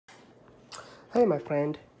Hi my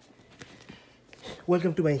friend,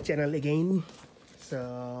 welcome to my channel again.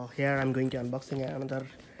 So here I'm going to unboxing another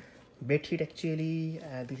bed sheet actually.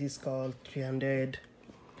 This is called 300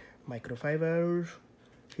 microfiber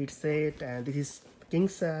sheet set, and this is king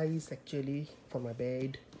size actually for my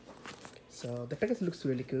bed. So the package looks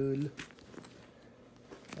really cool,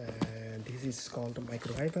 and this is called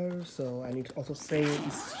microfiber. So, and it also say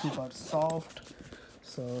it's super soft,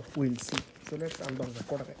 so we'll see. So let's unbox the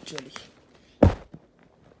product actually.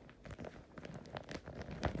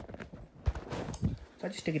 So I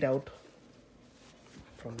just take it out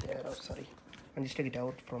from there. Oh, sorry. I just take it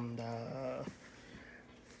out from the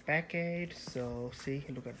packet. So see,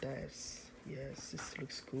 look at this. Yes, this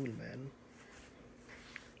looks cool, man.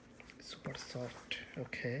 Super soft.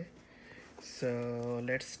 Okay. So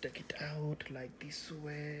let's take it out like this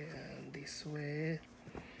way and this way.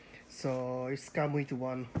 So it's come with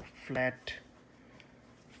one flat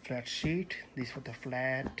sheet. This for the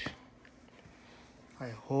flat. I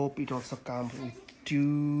hope it also comes with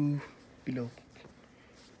two pillow.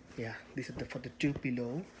 Yeah, this is for the two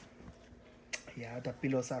pillow. Yeah, the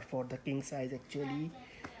pillows are for the king size actually.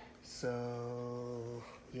 So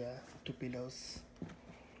yeah, two pillows,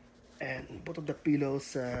 and both of the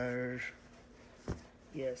pillows are,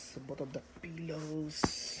 yes, both of the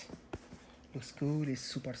pillows looks cool. It's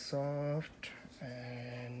super soft,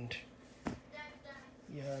 and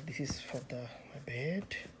yeah, this is for the my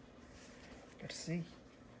bed. Let's see,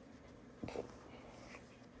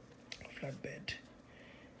 flat bed.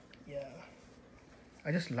 Yeah,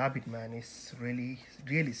 I just love it, man. It's really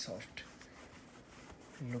soft.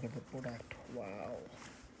 Look at the product. Wow.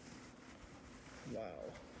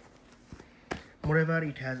 Moreover,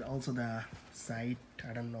 it has also the side,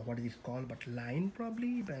 I don't know what it is called, but line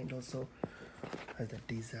probably, but it also has the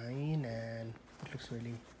design, and it looks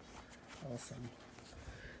really awesome.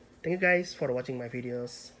 Thank you guys for watching my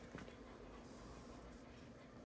videos.